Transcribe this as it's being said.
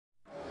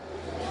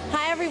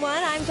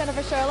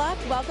Jennifer Sherlock.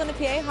 Welcome to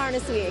PA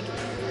Harness Week.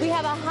 We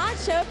have a hot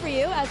show for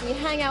you as we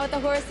hang out with the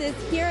horses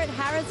here at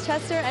Harrah's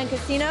Chester and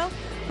Casino.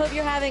 Hope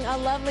you're having a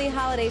lovely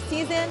holiday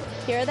season.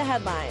 Here are the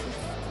headlines.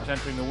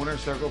 Entering the winner's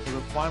circle for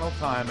the final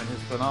time in his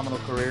phenomenal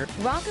career.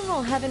 Rock and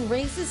Roll Heaven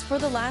races for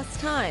the last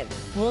time.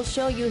 We'll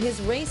show you his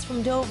race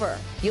from Dover.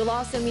 You'll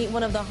also meet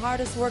one of the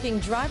hardest working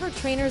driver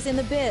trainers in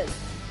the biz,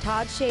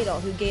 Todd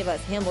Schadel, who gave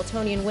us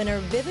Habletonian winner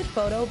Vivid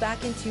Photo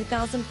back in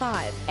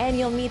 2005. And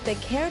you'll meet the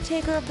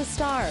caretaker of the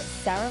stars,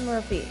 Sarah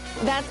Murphy.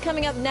 That's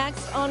coming up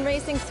next on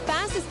racing's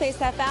fastest paced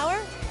half hour,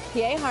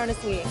 PA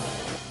Harness Week.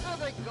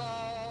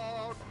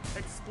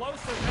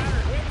 Explosive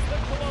Matter wins the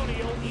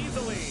Colonial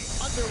easily.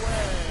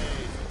 Underway.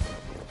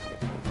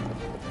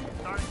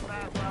 Starting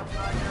fast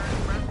outside here is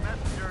Brent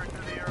Messenger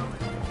to the early.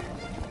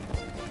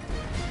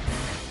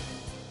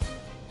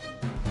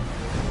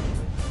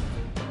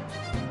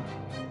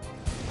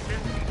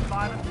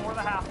 5 and 4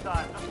 the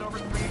halftime. Just over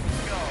 3 to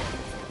go.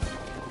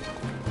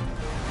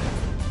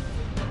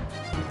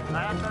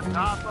 At the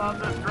top of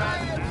the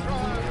stretch.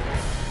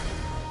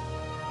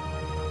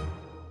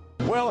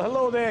 Well,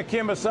 hello there,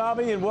 Kim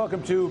Asabi, and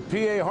welcome to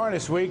PA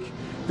Harness Week.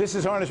 This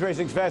is Harness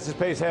Racing's fastest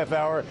paced half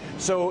hour,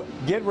 so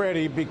get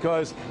ready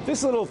because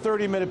this little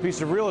 30-minute piece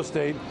of real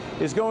estate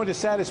is going to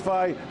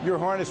satisfy your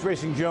Harness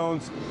Racing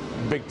Jones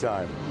big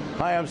time.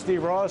 Hi, I'm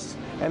Steve Ross,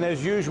 and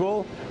as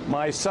usual,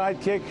 my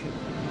sidekick,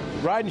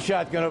 riding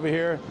shotgun over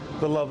here,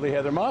 the lovely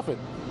Heather Moffat.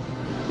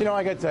 You know,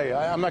 I got to tell you,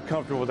 I'm not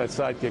comfortable with that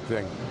sidekick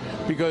thing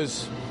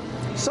because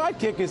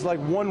sidekick is like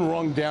one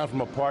rung down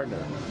from a partner.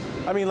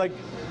 I mean, like,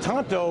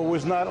 Tonto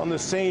was not on the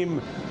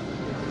same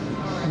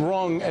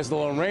rung as the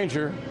Lone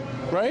Ranger,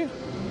 right?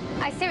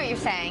 I see what you're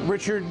saying.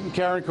 Richard,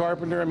 Karen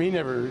Carpenter, I mean, he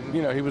never,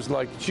 you know, he was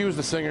like, she was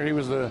the singer, he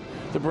was the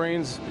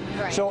brains.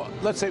 Right. So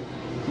let's say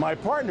my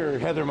partner,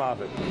 Heather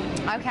Moffat.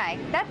 Okay,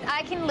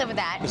 I can live with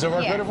that. Does that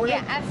work better for you?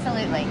 Yeah,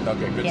 absolutely.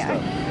 Okay, good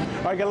stuff.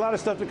 All right, got a lot of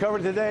stuff to cover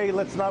today.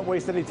 Let's not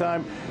waste any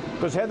time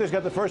because Heather's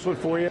got the first one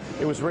for you.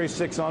 It was race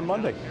 6 on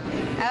Monday.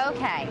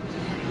 Okay.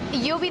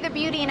 You'll be the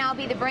beauty and I'll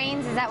be the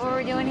brains. Is that what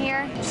we're doing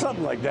here?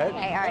 Something like that.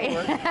 Okay, all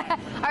right.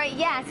 All right,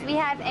 yes, we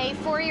have a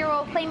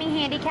 4-year-old claiming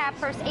handicap,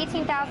 first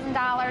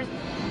 $18,000.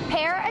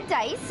 Pair of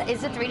Dice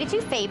is a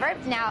 3-2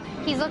 favorite. Now,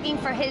 he's looking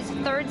for his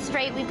 3rd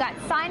straight. We've got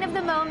Sign of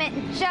the Moment,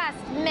 just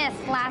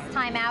missed last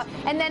time out.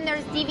 And then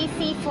there's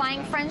DVC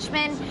Flying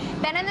Frenchman.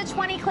 Then in the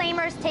 20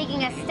 claimers,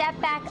 taking a step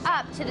back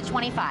up to the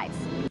 25s.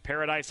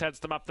 Paradise heads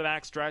them up the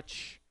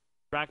backstretch.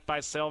 Tracked by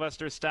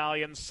Sylvester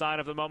Stallion. Sign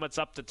of the Moment's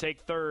up to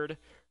take 3rd.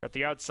 At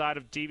the outside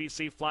of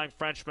DVC Flying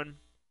Frenchman.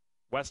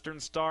 Western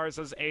Stars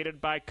is aided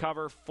by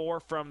cover 4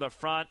 from the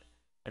front.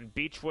 And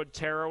Beechwood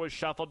Terror was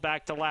shuffled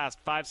back to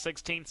last.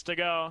 5/16 to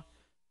go.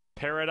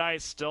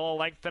 Paradise still a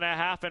length and a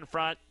half in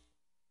front.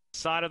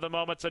 Sign of the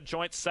Moment's a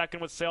joint second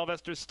with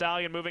Sylvester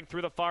Stallion moving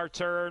through the far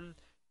turn.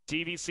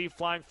 DVC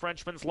Flying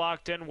Frenchman's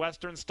locked in.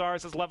 Western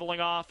Stars is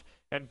leveling off.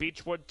 And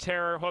Beechwood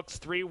Terror hooks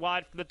 3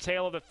 wide from the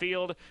tail of the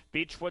field.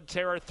 Beechwood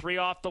Terror 3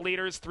 off the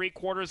leaders.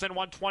 3/4 in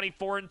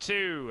 124 and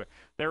 2.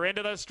 They're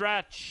into the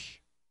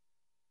stretch.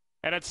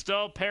 And it's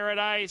still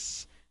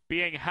Paradise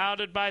being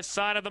hounded by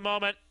Sign of the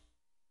Moment.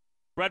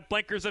 Red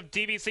blinkers of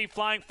DVC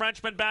Flying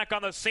Frenchman back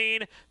on the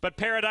scene, but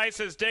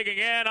Paradise is digging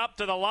in, up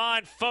to the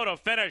line, photo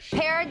finish.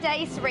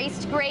 Paradise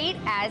raced great,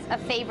 as a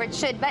favorite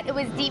should, but it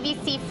was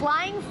DVC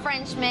Flying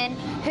Frenchman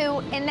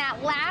who, in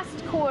that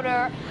last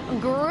quarter,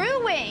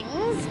 grew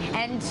wings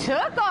and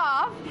took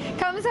off,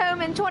 comes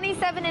home in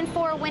 27 and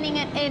 4, winning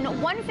it in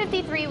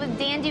 153 with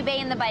Dan Dube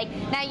in the bike.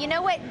 Now, you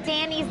know what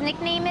Danny's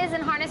nickname is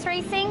in harness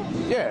racing?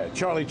 Yeah,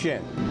 Charlie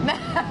Chin.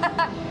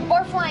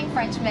 Or Flying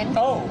Frenchman.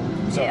 Oh,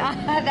 sorry.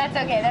 Yeah, that's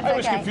okay, that's okay. I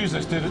was confused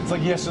as to, it's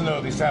like yes and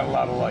no, they sound a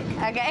lot alike.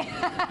 Okay.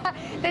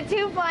 The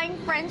 2 Flying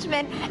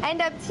Frenchmen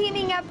end up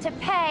teaming up to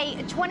pay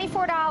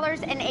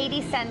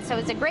 $24.80, so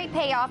it's a great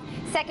payoff.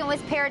 Second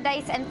was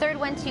Paradise, and third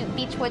went to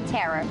Beechwood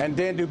Terror. And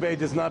Dan Dube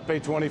does not pay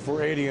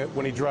 $24.80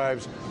 when he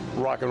drives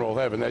Rock and Roll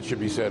Heaven. That should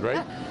be said,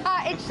 right?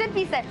 It should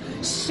be said.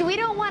 We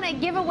don't want to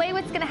give away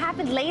what's going to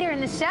happen later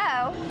in the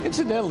show.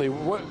 Incidentally,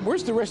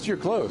 where's the rest of your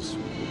clothes?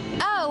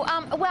 Oh,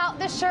 well,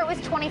 the shirt was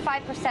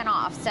 25%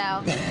 off,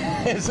 so.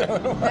 Is that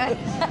what it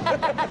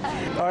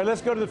was? All right,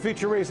 let's go to the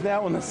feature race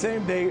now. On the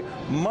same day,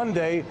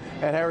 Monday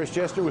at Harrah's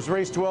Chester was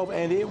race 12,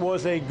 and it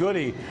was a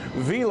goodie.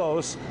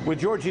 Velos with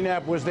Georgie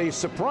Knapp was a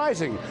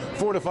surprising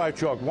 4-5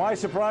 chalk. Why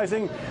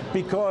surprising?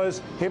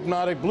 Because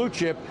Hypnotic Blue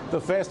Chip,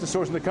 the fastest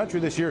horse in the country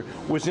this year,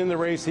 was in the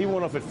race. He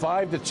went off at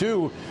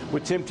 5-2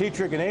 with Tim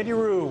Tetrick, and Andy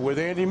Rue with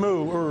Andy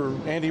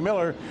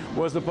Miller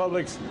was the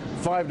public's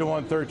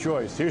 5-1 third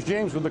choice. Here's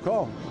James with the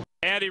call.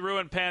 Andy Rue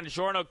and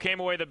Pangiorno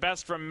came away the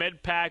best from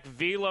mid-pack.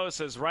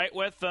 Velos is right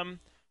with them,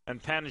 and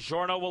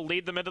Pangiorno will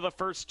lead them into the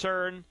first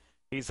turn.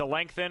 He's a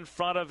length in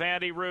front of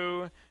Andy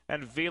Rue,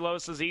 and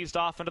Velos is eased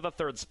off into the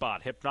 3rd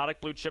spot. Hypnotic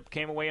Blue Chip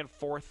came away in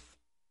 4th,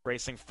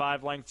 racing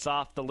 5 lengths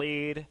off the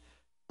lead.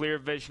 Clear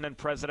Vision and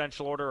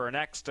Presidential Order are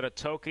next, and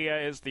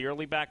Atokia is the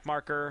early back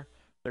marker.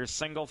 There's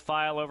single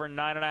file over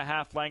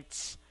 9.5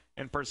 lengths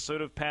in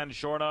pursuit of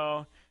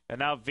Pangiorno, and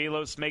now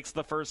Velos makes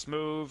the first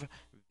move.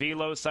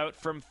 Velos out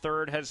from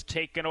third has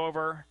taken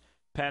over.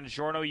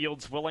 Pangiorno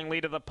yields willingly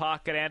to the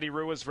pocket. Andy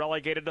Rue is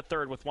relegated to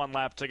third with 1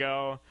 lap to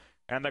go.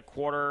 And the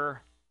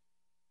quarter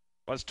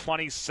was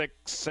 26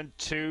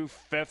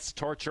 2/5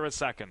 torturous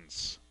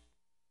seconds.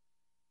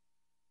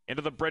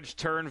 Into the bridge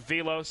turn,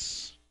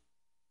 Velos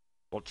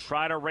will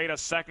try to rate a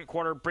second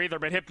quarter breather,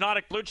 but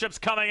Hypnotic Blue Chip's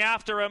coming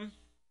after him.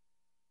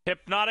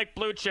 Hypnotic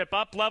Blue Chip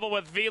up level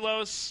with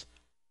Velos,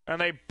 and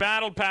they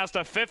battled past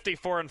a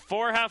 54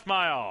 4/2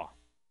 mile.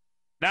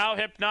 Now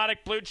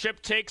Hypnotic Blue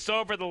Chip takes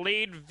over the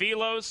lead.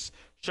 Velos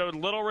showed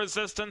little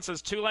resistance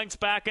as 2 lengths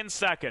back in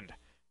second.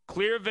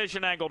 Clear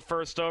Vision angled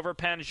first over.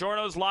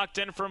 Pangiorno's locked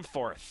in from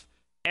fourth.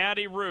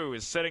 Andy Rue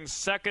is sitting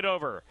second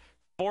over.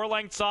 4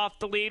 lengths off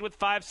the lead with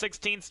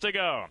 5/16 to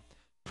go.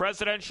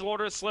 Presidential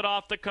Order slid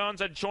off the cones,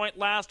 a joint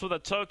last with a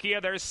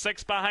Tokia. There's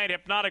 6 behind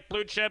Hypnotic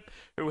Blue Chip,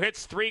 who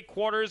hits 3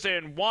 quarters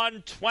in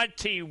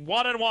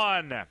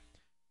 1:21.1.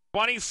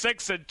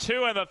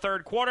 26-2 in the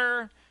third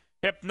quarter.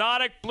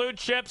 Hypnotic Blue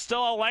Chip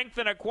still a length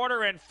and a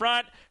quarter in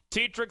front.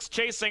 Tetrick's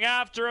chasing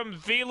after him.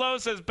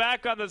 Velos is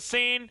back on the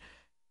scene,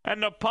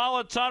 and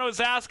Napolitano is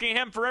asking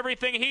him for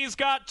everything he's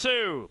got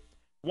too.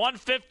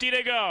 150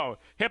 to go.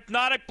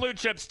 Hypnotic Blue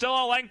Chip still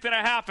a length and a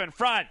half in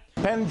front.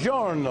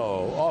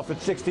 Pangiorno off at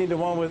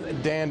 16-1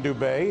 with Dan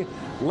Dube.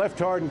 Left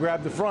hard and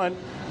grabbed the front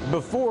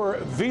before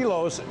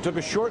Velos took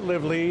a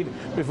short-lived lead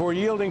before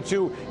yielding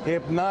to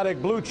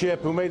Hypnotic Blue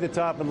Chip, who made the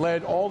top and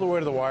led all the way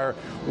to the wire,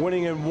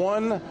 winning in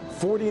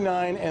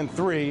 1:49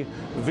 3.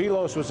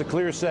 Velos was a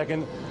clear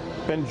second.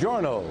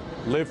 Pangiorno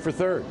lived for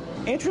third.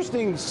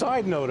 Interesting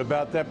side note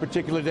about that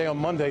particular day on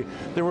Monday.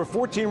 There were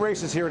 14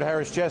 races here at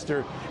Harris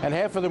Chester, and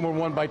half of them were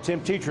won by Tim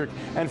Tetrick,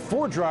 and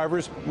 4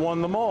 drivers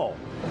won them all.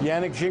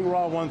 Yannick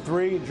Gingras won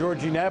 3,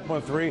 Georgie Knapp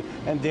won 3,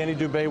 and Danny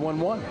Dube won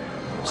 1.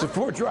 So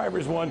 4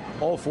 drivers won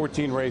all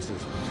 14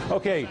 races.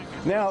 Okay,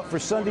 now for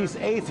Sunday's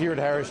 8th here at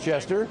Harris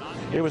Chester,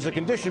 it was a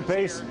condition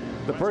pace.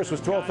 The purse was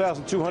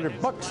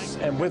 $12,200,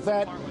 and with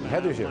that,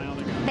 Heather's here.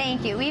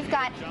 Thank you. We've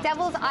got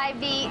Devil's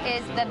Ivy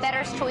is the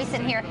better choice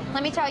in here.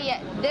 Let me tell you,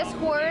 this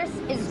horse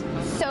is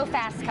so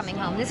fast coming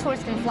home. This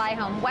horse can fly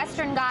home.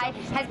 Western Guy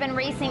has been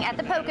racing at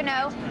the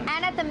Pocono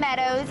and at the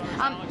Meadows,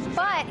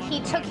 but he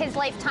took his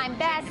lifetime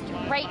best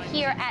right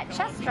here at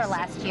Chester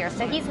last year,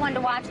 so he's one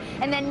to watch.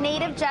 And then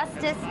Native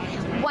Justice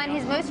won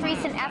his most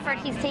recent effort.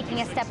 He's taking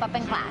a step up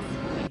in class.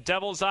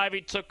 Devil's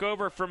Ivy took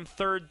over from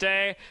third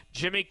day.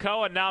 Jimmy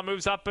Cohen now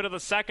moves up into the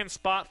second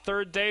spot.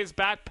 Third day's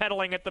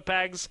backpedaling at the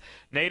pegs.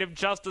 Native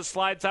Justice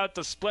slides out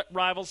to split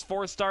rivals.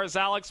 4 Stars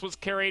Alex was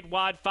carried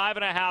wide,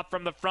 5.5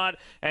 from the front,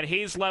 and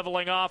he's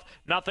leveling off.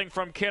 Nothing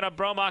from Kinna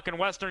Bromock, and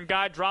Western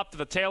Guy dropped to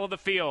the tail of the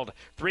field.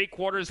 3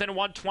 quarters in,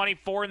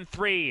 1:24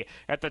 3.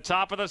 At the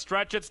top of the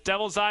stretch, it's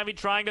Devil's Ivy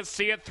trying to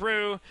see it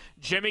through.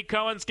 Jimmy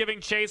Cohen's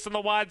giving chase on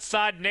the wide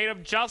side.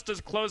 Native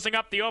Justice closing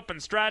up the open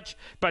stretch,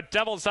 but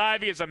Devil's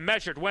Ivy is a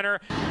measured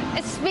winner.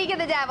 Speak of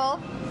the devil,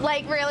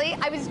 like really,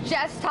 I was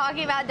just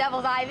talking about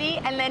Devil's Ivy,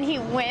 and then he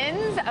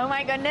wins. Oh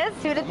my goodness,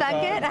 who'd have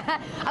thunk it?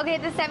 Okay,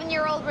 the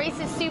 7-year-old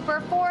races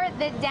super for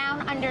the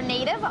Down Under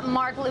Native.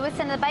 Mark Lewis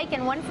in the bike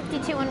in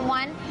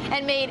 1:52.1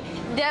 and made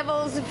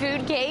Devil's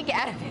food cake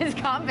out of his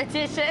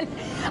competition.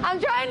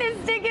 I'm trying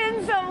to stick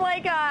in some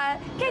like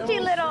catchy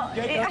little.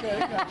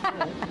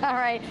 All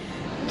right.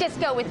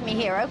 Just go with me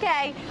here,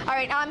 okay? All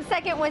right,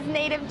 second was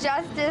Native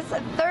Justice.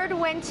 Third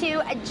went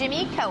to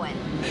Jimmy Cohen.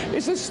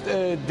 Is this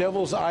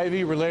Devil's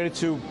Ivy related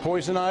to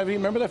Poison Ivy?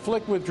 Remember that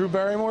flick with Drew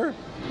Barrymore?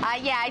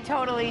 Yeah, I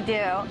totally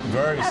do.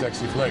 Very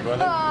sexy flick,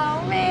 wasn't it?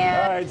 Oh,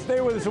 man. All right, stay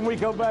with us when we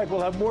come back.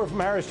 We'll have more from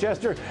Harris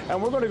Chester,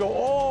 and we're going to go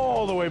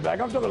all the way back.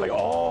 I'm talking like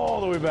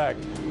all the way back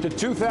to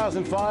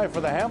 2005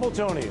 for the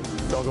Habletonian.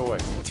 Don't go away.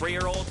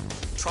 3-year-old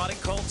trotting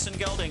colts and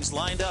geldings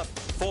lined up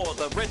for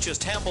the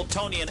richest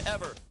Habletonian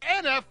ever.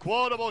 NF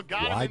quotable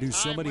got Why do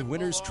so many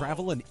winners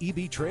travel in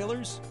EB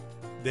trailers?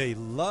 They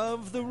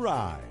love the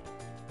ride.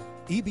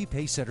 EB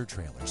Pacesetter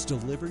trailers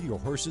deliver your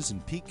horses in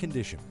peak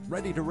condition,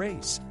 ready to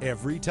race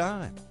every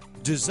time.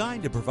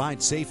 Designed to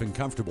provide safe and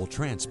comfortable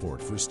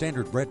transport for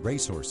standard-bred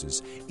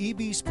racehorses,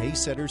 EB's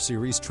Pacesetter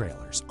Series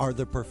trailers are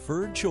the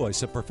preferred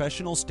choice of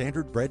professional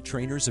standard-bred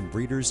trainers and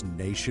breeders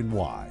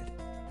nationwide.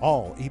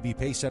 All EB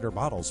Pacesetter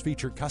models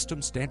feature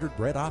custom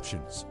standard-bred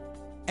options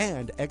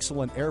and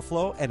excellent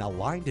airflow and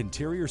aligned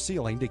interior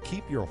sealing to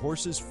keep your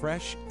horses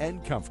fresh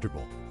and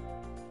comfortable.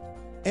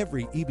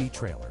 Every EB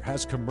trailer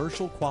has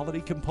commercial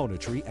quality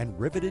componentry and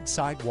riveted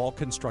sidewall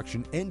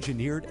construction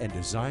engineered and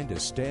designed to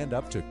stand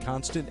up to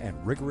constant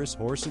and rigorous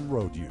horse and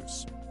road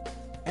use.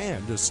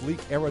 And a sleek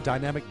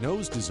aerodynamic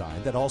nose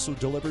design that also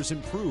delivers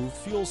improved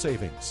fuel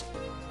savings.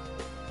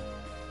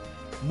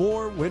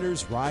 More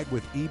winners ride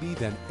with EB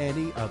than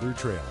any other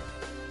trailer.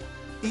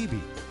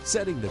 EB,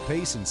 setting the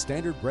pace in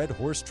standard-bred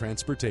horse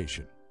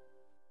transportation.